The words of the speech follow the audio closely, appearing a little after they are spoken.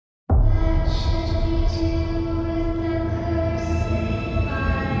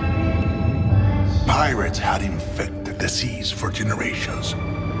pirates had infected the seas for generations.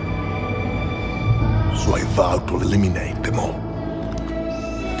 So I vowed to eliminate them all.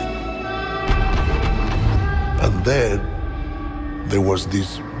 And then there was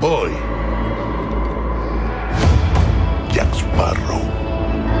this boy, Jack Sparrow.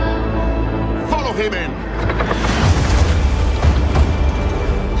 Follow him in!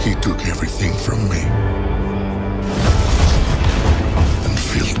 He took everything from me and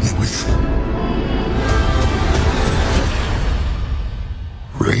filled me with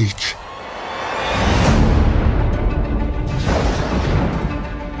rage.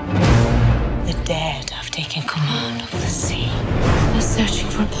 The dead have taken command of the sea. They're searching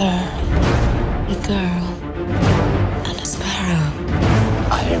for Pearl, a girl, and a sparrow.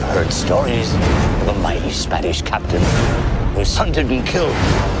 I have heard stories of a mighty Spanish captain whose son had been killed.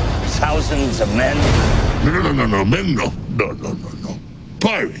 Thousands of men. No, men, no.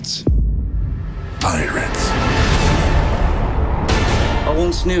 Pirates. Pirates. I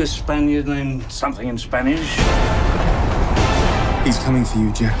once knew a Spaniard named something in Spanish. He's coming for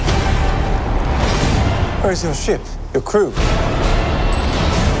you, Jack. Where's your ship? Your crew?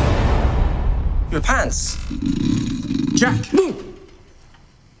 Your pants? Jack!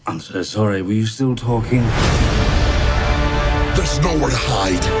 I'm so sorry, were you still talking? There's nowhere to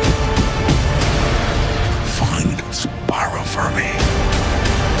hide. Find Sparrow for me.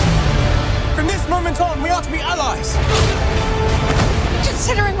 From this moment on, we are to be allies.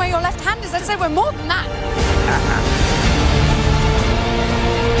 Considering where your left hand is, I'd say we're more than that.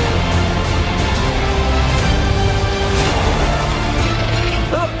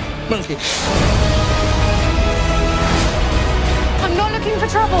 Monkey. I'm not looking for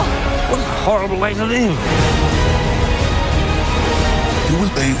trouble. What a horrible way to live. You will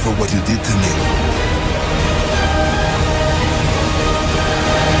pay for what you did to me.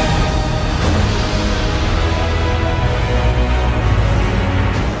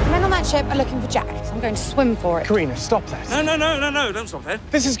 The men on that ship are looking for Jack, so I'm going to swim for it. Karina, stop that. No, don't stop that.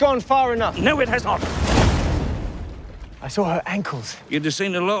 This has gone far enough. No, it has not. I saw her ankles. You'd have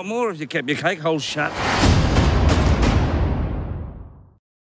seen a lot more if you kept your cake hole shut.